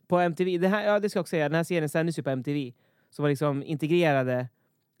 På MTV. Det ska jag också säga. Den här serien sändes ju på MTV. Som var liksom integrerade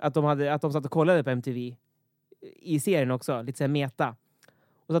att de satt och kollade på MTV i serien också. Lite så här meta.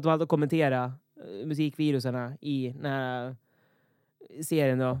 Och så att de hade att kommentera musikvideosarna i den här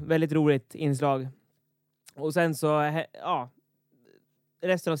serien då. Väldigt roligt inslag. Och sen så,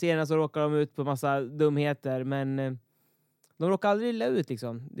 resten av serierna så råkar de ut på massa dumheter. Men de råkar aldrig illa ut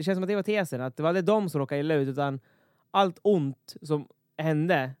liksom. Det känns som att det var tesen. Att det var aldrig de som råkade illa ut. Utan allt ont som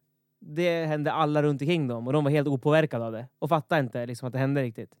hände, det hände alla runt omkring dem. Och de var helt opåverkade av det. Och fattade inte liksom att det hände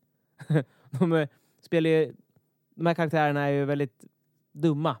riktigt. De här karaktärerna är ju väldigt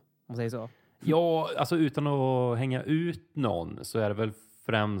dumma, om man säger så. Ja, alltså utan att hänga ut någon så är det väl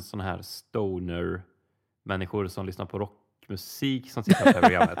främst såna här stoner-människor som lyssnar på rockmusik som sitter på det här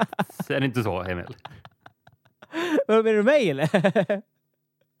programmet. Är det inte så, Emil? Vad menar du mig, eller?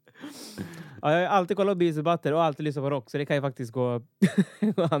 Ja, jag har alltid kollat på Beavis and Butthead och alltid lyssnat på rock, så det kan ju faktiskt gå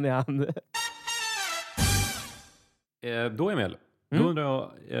hand i hand. Då, Emil, då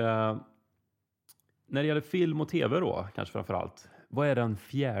undrar jag, när det gäller film och tv då, kanske framförallt, vad är den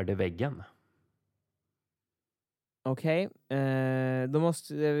fjärde väggen? Okej, då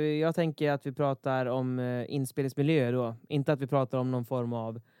måste jag tänker att vi pratar om inspelningsmiljö då. Inte att vi pratar om någon form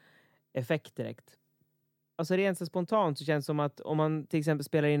av effekt direkt. Alltså rent så spontant så känns det som att om man till exempel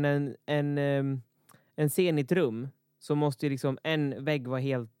spelar in en scen i ett rum så måste ju liksom en vägg vara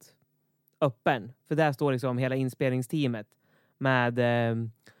helt öppen. För där står liksom hela inspelningsteamet med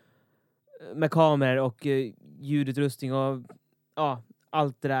kameror och ljudutrustning och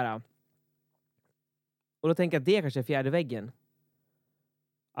allt det där. Och då tänker jag att det kanske är fjärde väggen.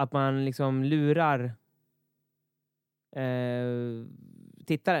 Att man liksom lurar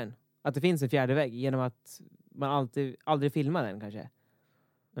tittaren. Att det finns en fjärde vägg genom att man aldrig filmar den kanske.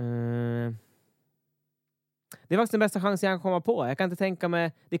 Det är faktiskt den bästa chansen jag kan komma på. Jag kan inte tänka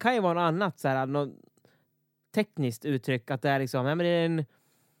mig... Det kan ju vara något annat. Så här, tekniskt uttryck. Att det är liksom, ja, men det är den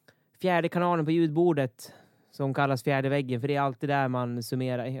fjärde kanalen på ljudbordet som kallas fjärde väggen. För det är alltid där man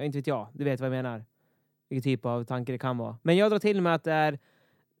summerar. Inte vet jag, du vet vad jag menar. Vilken typ av tanke det kan vara. Men jag drar till med att det är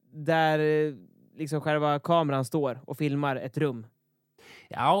där liksom själva kameran står och filmar ett rum.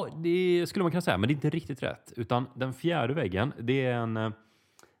 Ja, det skulle man kunna säga, men det är inte riktigt rätt. Utan den fjärde väggen, det är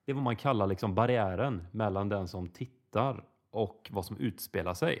vad man kallar liksom barriären mellan den som tittar och vad som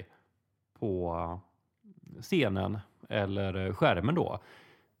utspelar sig på scenen eller skärmen då.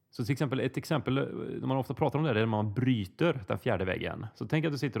 Så till exempel, ett exempel när man ofta pratar om det är när man bryter den fjärde väggen. Så tänk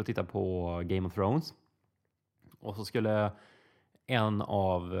att du sitter och tittar på Game of Thrones. Och så skulle en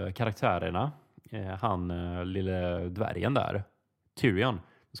av karaktärerna, han lille dvärgen där, Tyrion,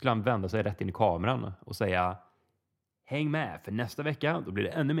 då skulle han vända sig rätt in i kameran och säga: häng med, för nästa vecka då blir det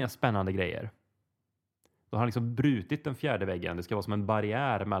ännu mer spännande grejer. Då har han liksom brutit den fjärde väggen. Det ska vara som en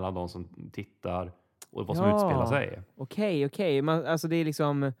barriär mellan de som tittar och vad som utspelar sig. Okej. Alltså det är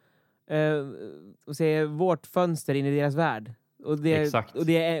liksom vårt fönster in i deras värld. Exakt. Och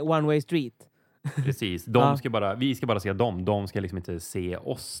det är one way street. Precis. Vi ska bara se dem. De ska liksom inte se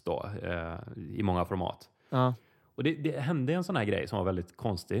oss då i många format. Ja. Och det hände en sån här grej som var väldigt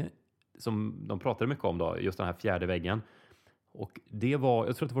konstig. Som de pratade mycket om då. Just den här fjärde väggen. Och det var,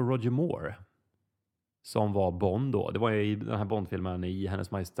 jag tror att det var Roger Moore som var Bond då. Det var i den här Bond-filmen i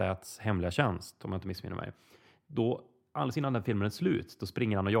Hennes Majestäts hemliga tjänst, om jag inte missminner mig. Då, alldeles innan den filmen är slut, då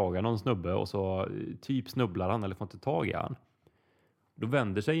springer han och jagar någon snubbe och så typ snubblar han eller får inte tag i han. Då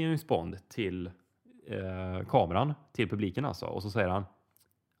vänder sig James Bond till kameran, till publiken alltså. Och så säger han: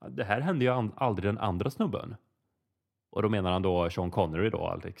 det här hände ju aldrig den andra snubben. Och då menar han då Sean Connery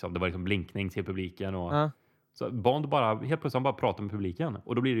då. Liksom. Det var liksom blinkning till publiken. Och så Bond bara, helt plötsligt bara pratar med publiken.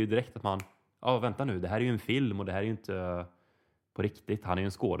 Och då blir det ju direkt att man, vänta nu, det här är ju en film och det här är ju inte på riktigt. Han är ju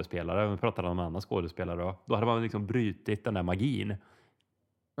en skådespelare. Vi pratade om en annan skådespelare. Och då hade man liksom brutit den där magin.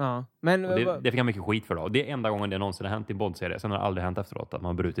 Ja, men det fick han mycket skit för då. Det är enda gången det någonsin har hänt i en Bond-serie. Sen har det aldrig hänt efteråt att man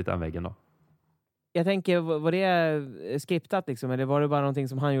har brutit den väggen då. Jag tänker, var det skriptat liksom? Eller var det bara någonting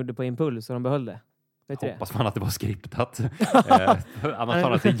som han gjorde på impuls och de behöll det? Hoppas man att det var skriptat. Annars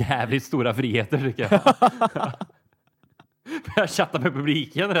har han jävligt stora friheter tycker jag. Jag chattar med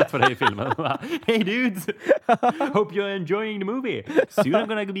publiken rätt för dig i filmen. Hey dudes! Hope you're enjoying the movie. Soon I'm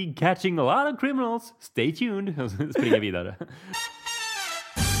gonna be catching a lot of criminals. Stay tuned. Och springer vidare.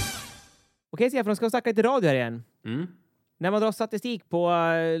 Okej, Stefan, de ska snacka lite radio här igen. Mm. När man drar statistik på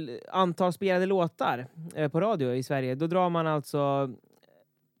antal spelade låtar på radio i Sverige, då drar man alltså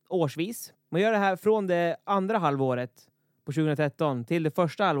årsvis. Man gör det här från det andra halvåret på 2013 till det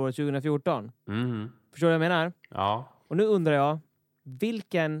första halvåret 2014. Mm. Förstår du vad jag menar? Ja. Och nu undrar jag,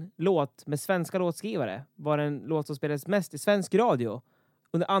 vilken låt med svenska låtskrivare var en låt som spelades mest i svensk radio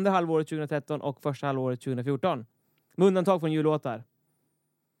under andra halvåret 2013 och första halvåret 2014? Med undantag från jullåtar.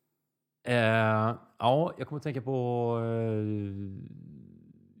 Ja, jag kommer att tänka på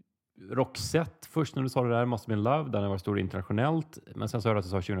Roxette först när du sa det där, Must Have Been Love, den var stor internationellt, men sen så hörde jag att du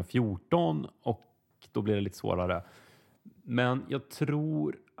sa 2014 och då blir det lite svårare. Men jag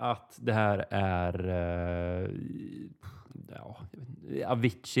tror att det här är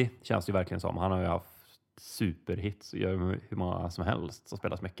Avicii känns det ju verkligen som. Han har ju haft superhits och gör hur många som helst som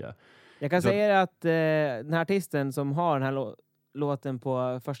spelas mycket. Jag kan säga att den här artisten som har den här låten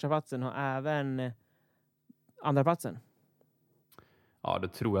på första platsen har även andra platsen. Ja, det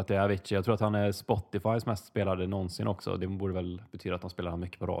tror jag att det är Avicii. Jag tror att han är Spotifys mest spelade någonsin också. Det borde väl betyda att han spelar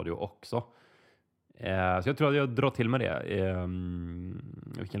mycket på radio också. Så jag tror att jag drar till med det.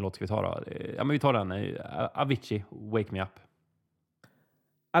 Vilken låt ska vi ta då? Ja, men vi tar den. Avicii, Wake Me Up.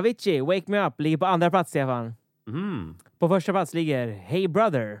 Avicii, Wake Me Up ligger på andra plats, Stefan. Mm. På första plats ligger Hey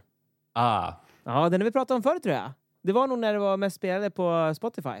Brother. Ja, den har vi pratat om förut tror jag. Det var nog när det var mest spelade på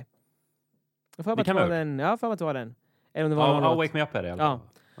Spotify. Jag får att den. Ja, för att det var den. Eller om det var Wake Me Up är det.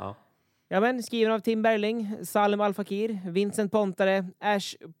 Ja, men skriven av Tim Berling, Salim Al Fakir, Vincent Pontare,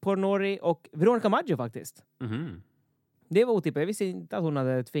 Ash Pornori och Veronica Maggio faktiskt. Mm. Det var otippat. Jag visste inte att hon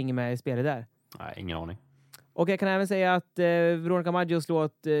hade ett finger med i spelet där. Nej, ingen aning. Och jag kan även säga att Veronica Maggios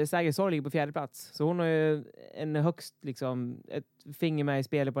låt Säger sorg ligger på fjärde plats. Så hon har ju en högst liksom ett finger med i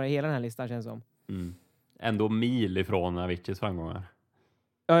spelet på hela den här listan känns som. Mm. Ändå mil ifrån Aviciis framgångar.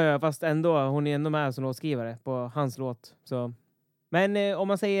 Ja, fast ändå, hon är ändå med som låtskrivare på hans låt. Så. Men om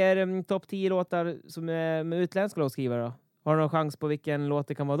man säger topp 10 låtar som är med utländska låtskrivare då? Har du någon chans på vilken låt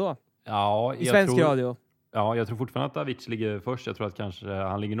det kan vara då? Ja, i svensk radio? Ja, jag tror fortfarande att Avicii ligger först. Jag tror att kanske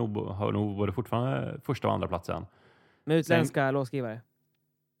han har nog både fortfarande första och andra platsen. Med utländska låtskrivare?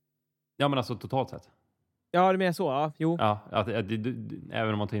 Ja, men alltså totalt sett. Ja, det menar så. Ja, jo. Ja,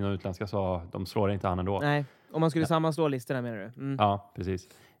 även om man tar in utländska så de slår inte han ändå. Nej. Om man skulle sammanslå listorna menar du? Mm. Ja, precis.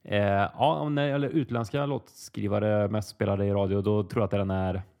 Om det gäller utländska låtskrivare mest spelade i radio, då tror jag att den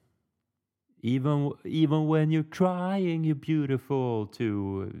är Even when you're crying you're beautiful to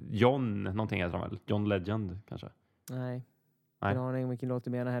John, någonting heter han väl? John Legend kanske? Nej. Jag har ingen vilken låt du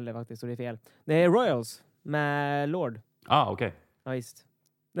menar heller faktiskt, och det är fel. Det är Royals med Lord. Okej. Ja, visst.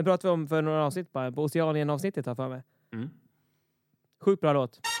 Den pratade vi om för några avsnitt på Oceanien-avsnittet här för mig. Sjukt bra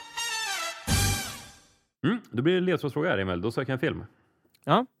låt. Då blir det ledtrådsfråga här, Emil. Då söker jag en film.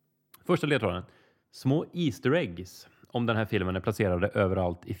 Ja. Första ledtråden. Små Easter eggs om den här filmen är placerade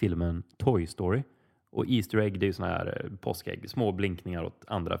överallt i filmen Toy Story. Och Easter egg, det är ju såna här påskägg. Små blinkningar åt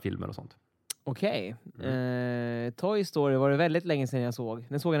andra filmer och sånt. Okej. Toy Story var det väldigt länge sedan jag såg.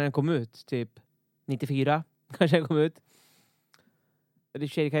 Den såg jag när den kom ut. Typ 94 kanske den kom ut. Det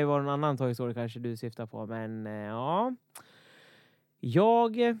kan ju vara någon annan Toy Story kanske du syftar på. Men ja.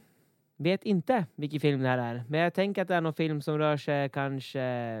 Jag vet inte vilken film det här är. Men jag tänker att det är någon film som rör sig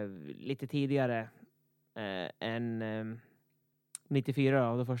kanske lite tidigare än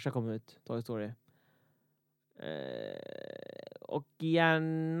 94 då första kom ut, Toy Story. Och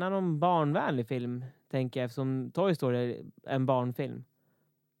gärna någon barnvänlig film, tänker jag, eftersom Toy Story är en barnfilm.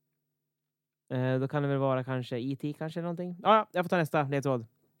 Då kan det väl vara kanske E.T. kanske någonting. Ja, jag får ta nästa ledtråd.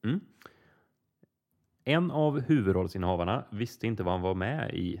 En av huvudrollsinnehavarna visste inte vad han var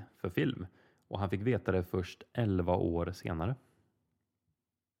med i för film. Och han fick veta det först 11 år senare.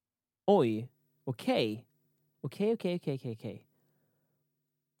 Oj, okej.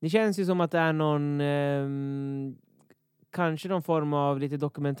 Det känns ju som att det är någon kanske någon form av lite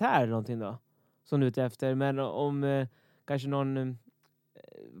dokumentär eller någonting då. Som du är ute efter. Men om kanske någon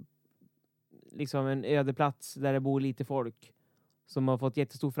liksom en ödeplats där det bor lite folk som har fått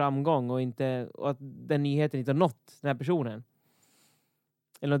jättestor framgång och att den nyheten inte har nått den här personen.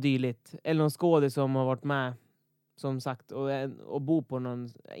 Eller något dylikt. Eller någon skådis som har varit med, som sagt, och bor på någon,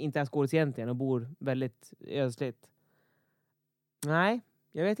 inte är skådis egentligen, och bor väldigt ödsligt. Nej,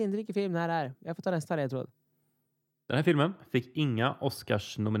 jag vet inte vilken film det här är. Jag får ta nästa ledtråd. Den här filmen fick inga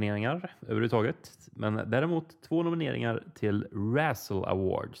Oscars-nomineringar överhuvudtaget. Men däremot 2 nomineringar till Razzle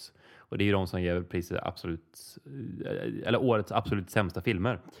Awards. Och det är ju de som ger priset årets absolut sämsta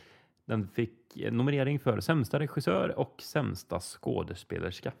filmer. Den fick nominering för sämsta regissör och sämsta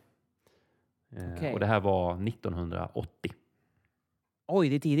skådespelerska. Och det här var 1980. Oj,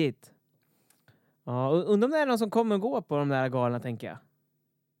 det är tidigt. Ja, undrar om det är någon som kommer gå på de där galorna, tänker jag.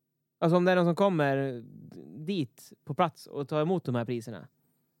 Alltså om det är någon som kommer dit på plats och tar emot de här priserna.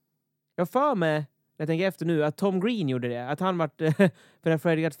 Jag för mig, jag tänker efter nu, att Tom Green gjorde det. Att han vart för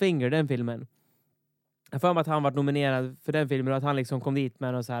Freddy Got Finger, den filmen. Jag för mig att han vart nominerad för den filmen och att han liksom kom dit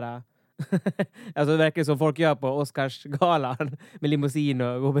med någon så här... alltså det verkar som folk gör på Oscarsgalan med limousin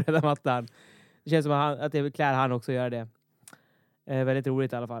och gå på röda mattan. Det känns som att det klär han också gör det. Väldigt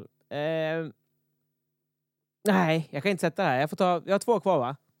roligt i alla fall. Nej, jag kan inte sätta det här. Jag har 2 kvar,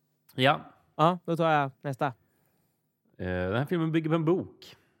 va? Ja. Ja, då tar jag nästa. Den här filmen bygger på en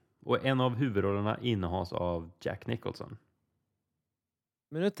bok. Och en av huvudrollerna innehas av Jack Nicholson.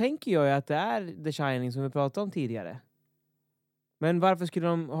 Men då tänker jag ju att det är The Shining som vi pratade om tidigare. Men varför skulle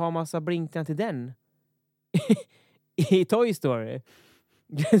de ha massa blinkningar till den? I Toy Story?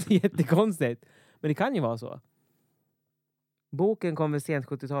 Det är jättekonstigt. Men det kan ju vara så. Boken kom väl sent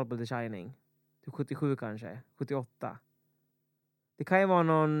 70-tal på The Shining. Till 77 kanske. 78. Det kan ju vara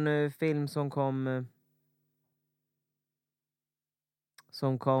någon film som kom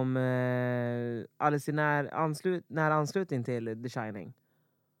alldeles i nära anslutning till The Shining.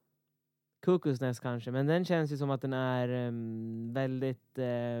 Cuckoo's Nest kanske, men den känns ju som att den är väldigt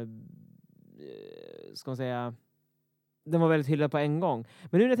ska man säga, den var väldigt hyllad på en gång.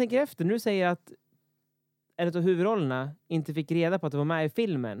 Men nu när jag tänker efter, nu säger jag att en av huvudrollerna inte fick reda på att det var med i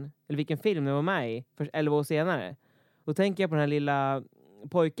filmen, eller vilken film det var med i, först 11 år senare. Då tänker jag på den här lilla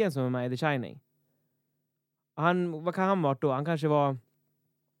pojken som var med i The Shining. Vad kan han vara då? Han kanske var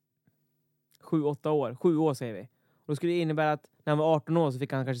 7-8 år. 7 år säger vi. Och då skulle det innebära att när han var 18 år så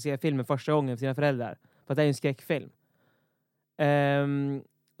fick han kanske se filmen första gången för sina föräldrar. För att det är en skräckfilm.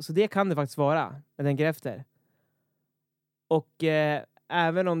 Så det kan det faktiskt vara. Jag tänker efter. Och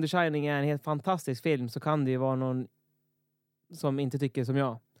även om The Shining är en helt fantastisk film så kan det ju vara någon som inte tycker som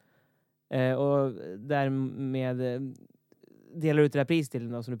jag. Och därmed delar ut det här priset till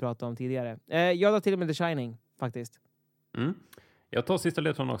den som du pratade om tidigare. Jag tar till och med The Shining faktiskt. Jag tar sista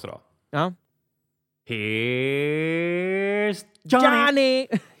ledtråden också då. Ja. Here's Johnny!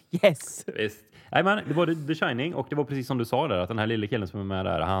 Yes! Visst. Nej, men det var The Shining och det var precis som du sa där, att den här lilla killen som är med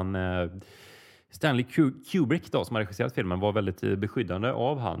där, han Stanley Kubrick då, som har regisserat filmen, var väldigt beskyddande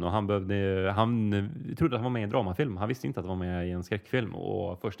av han. Och han trodde att han var med i en dramafilm. Han visste inte att han var med i en skräckfilm.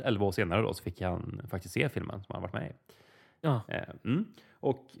 Och först 11 år senare då så fick han faktiskt se filmen som han varit med i. Ja.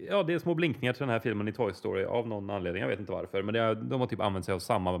 Och ja, det är små blinkningar till den här filmen i Toy Story av någon anledning. Jag vet inte varför. Men de har typ använt sig av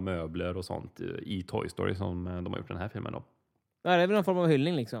samma möbler och sånt i Toy Story som de har gjort den här filmen då. Ja, det är väl någon form av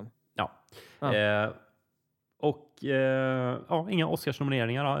hyllning liksom. Ja. Inga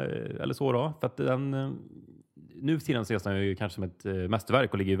Oscars-nomineringar eller så då. För att nu för tiden ses den ju kanske som ett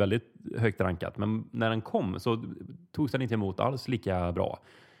mästerverk och ligger ju väldigt högt rankat. Men när den kom så togs den inte emot alls lika bra.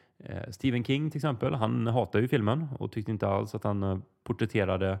 Stephen King till exempel, han hatar ju filmen och tyckte inte alls att han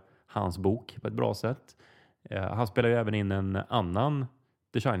porträtterade hans bok på ett bra sätt. Han spelar ju även in en annan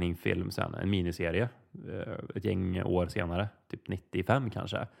The Shining-film sen, en miniserie. Ett gäng år senare, typ 95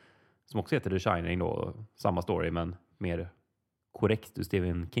 kanske. Som också heter The Shining då. Samma story men mer korrekt ur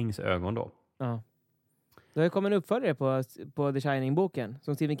Stephen Kings ögon då. Ja. Det har ju kommit en uppföljare på The Shining-boken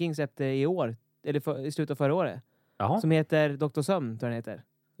som Stephen King släppte i år. Eller i slutet av förra året. Jaha. Som heter Dr. Sömn, tror jag den heter.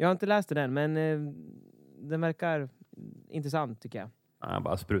 Jag har inte läst den men den verkar intressant tycker jag. Han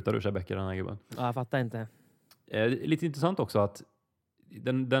bara sprutar ur sig böcker den här gubben. Ja, jag fattar inte. Lite intressant också att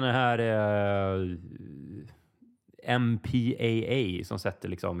den här MPAA som sätter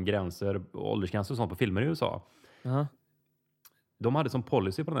liksom gränser, åldersgränser och sånt på filmer i USA. Uh-huh. De hade som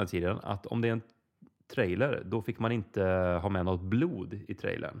policy på den här tiden att om det är en trailer, då fick man inte ha med något blod i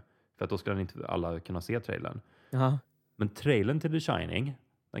trailern. För att då skulle inte alla kunna se trailern. Uh-huh. Men trailern till The Shining,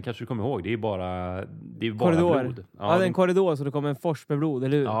 den kanske du kommer ihåg, det är ju bara korridor. blod. Ja, det är en korridor så det kommer en fors med blod,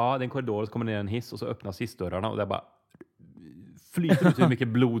 eller hur? Ja, det är en korridor så kommer ner en hiss och så öppnas hissdörrarna och det bara flyter ut hur mycket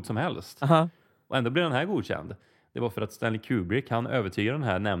blod som helst. Uh-huh. Och ändå blir den här godkänd. Det var för att Stanley Kubrick, han övertygade den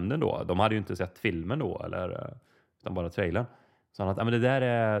här nämnden då. De hade ju inte sett filmen då, utan bara trailern. Så han att men det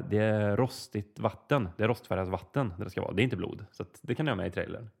är rostigt vatten. Det är rostfärgat vatten det ska vara. Det är inte blod. Så att det kan jag ha med i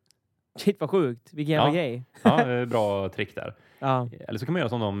trailern. Shit vad sjukt. Vilken jävla grej. Ja, bra trick där. Ja. Eller så kan man göra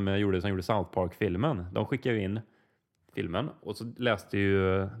som de gjorde South Park-filmen. De skickade ju in filmen och så läste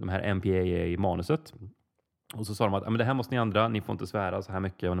ju de här MPAA i manuset. Och så sa de att men det här måste ni ändra. Ni får inte svära så här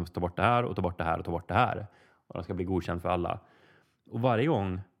mycket. Och ni måste ta bort det här och ta bort det här och ta bort det här. Och det ska bli godkänt för alla. Och varje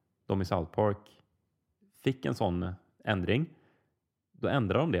gång de i South Park fick en sån ändring, då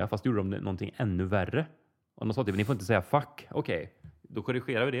ändrade de det, fast gjorde de någonting ännu värre. Och de sa typ, ni får inte säga fuck. Okej, då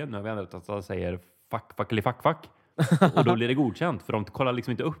korrigerar vi det. Nu har vi ändrat att de säger fuck eller fuck. Och då blir det godkänt. För de kollar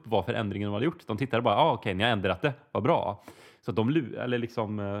liksom inte upp vad för ändringen de hade gjort. De tittar bara, okej, ni har ändrat det. Vad bra. Så att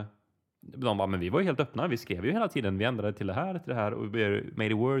de bara, men vi var ju helt öppna. Vi skrev ju hela tiden, vi ändrade till det här. Och vi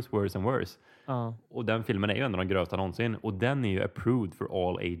made it worse and worse. Och den filmen är ju en av de grövsta någonsin. Och den är ju approved for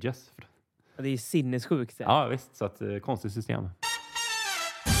all ages. Det är sinnessjukt. Ja, visst. Så att konstigt system.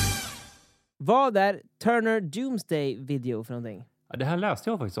 Vad är Turner Doomsday Video för någonting? Ja, det här läste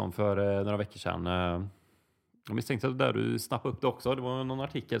jag faktiskt om för några veckor sedan. Jag misstänkte att där du snappade upp det också. Det var någon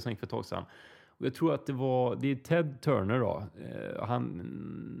artikel som gick för ett tag sedan. Och jag tror att det är Ted Turner då.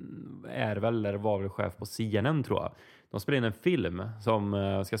 Han är väl, eller var väl chef på CNN tror jag. De spelar in en film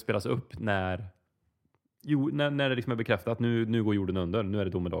som ska spelas upp när det liksom är bekräftat att nu går jorden under. Nu är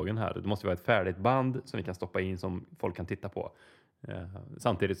det domedagen här. Det måste vara ett färdigt band som vi kan stoppa in som folk kan titta på.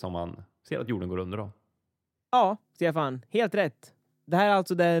 Samtidigt som man ser att jorden går under då. Ja, Stefan. Helt rätt. Det här är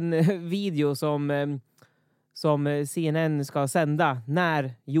alltså den video som CNN ska sända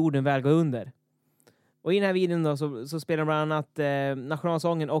när jorden väl går under. Och i den här videon då så spelar de bland annat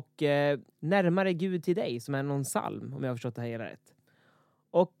nationalsången och Närmare Gud till dig, som är någon psalm, om jag har förstått det här hela rätt.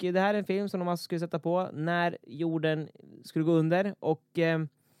 Och det här är en film som de alltså skulle sätta på när jorden skulle gå under. Och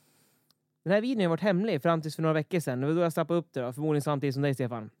den här videon har varit hemlig fram tills för några veckor sedan. Det var då jag snappade upp det då, förmodligen samtidigt som dig,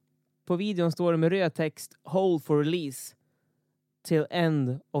 Stefan. På videon står det med röd text, hold for release till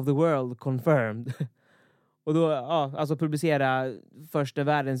end of the world confirmed. Och då, alltså publicera första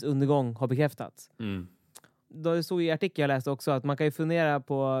världens undergång har bekräftats. Mm. Då stod i artikeln jag läste också att man kan ju fundera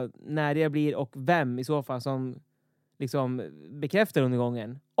på när det blir och vem i så fall som liksom bekräftar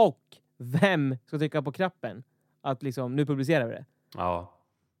undergången. Och vem ska trycka på knappen att liksom, nu publicerar vi det. Ja.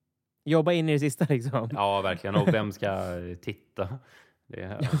 Jobba in i det sista liksom. Ja, verkligen. Och vem ska titta?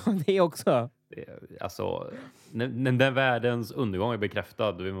 Det också. Alltså, när den världens undergång är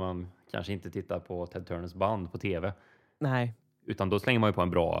bekräftad, då vill man kanske inte titta på Ted Turners band på tv. Nej. Utan då slänger man ju på en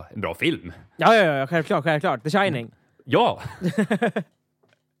bra film. Ja, självklart. The Shining. Ja!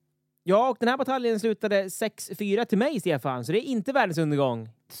 Ja, och den här bataljen slutade 6-4 till mig, Stefan. Så det är inte världens undergång.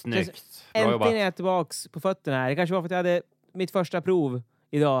 Snyggt. Äntligen är jag tillbaks på fötterna här. Det kanske var för att jag hade mitt första prov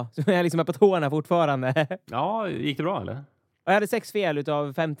idag. Så jag liksom är på tårna fortfarande. Ja, gick det bra eller? Jag hade 6 fel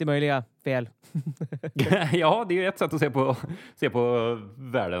utav 50 möjliga fel. Ja, det är ju ett sätt att se på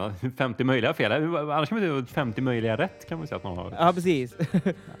världen. 50 möjliga fel. Annars kan man säga 50 möjliga rätt kan man säga att man har. Ja, precis.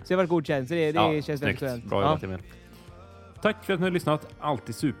 Så jag var godkänd. Så det känns väldigt skönt. Bra jobbat, Emil. Tack för att ni har lyssnat.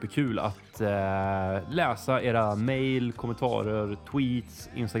 Alltid superkul att läsa era mejl, kommentarer, tweets,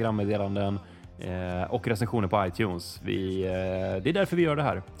 Instagram-meddelanden och recensioner på iTunes. Det är därför vi gör det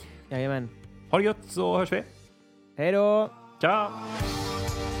här. Jajamän. Ha det gött, så hörs vi. Hej då! Ciao!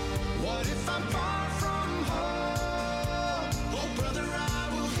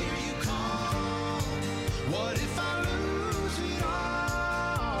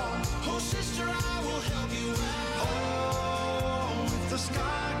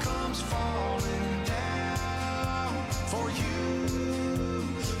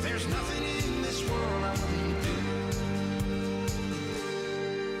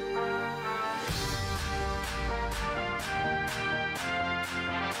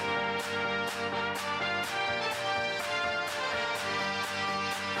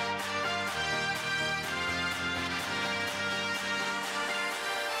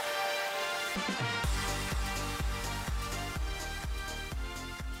 Thank you.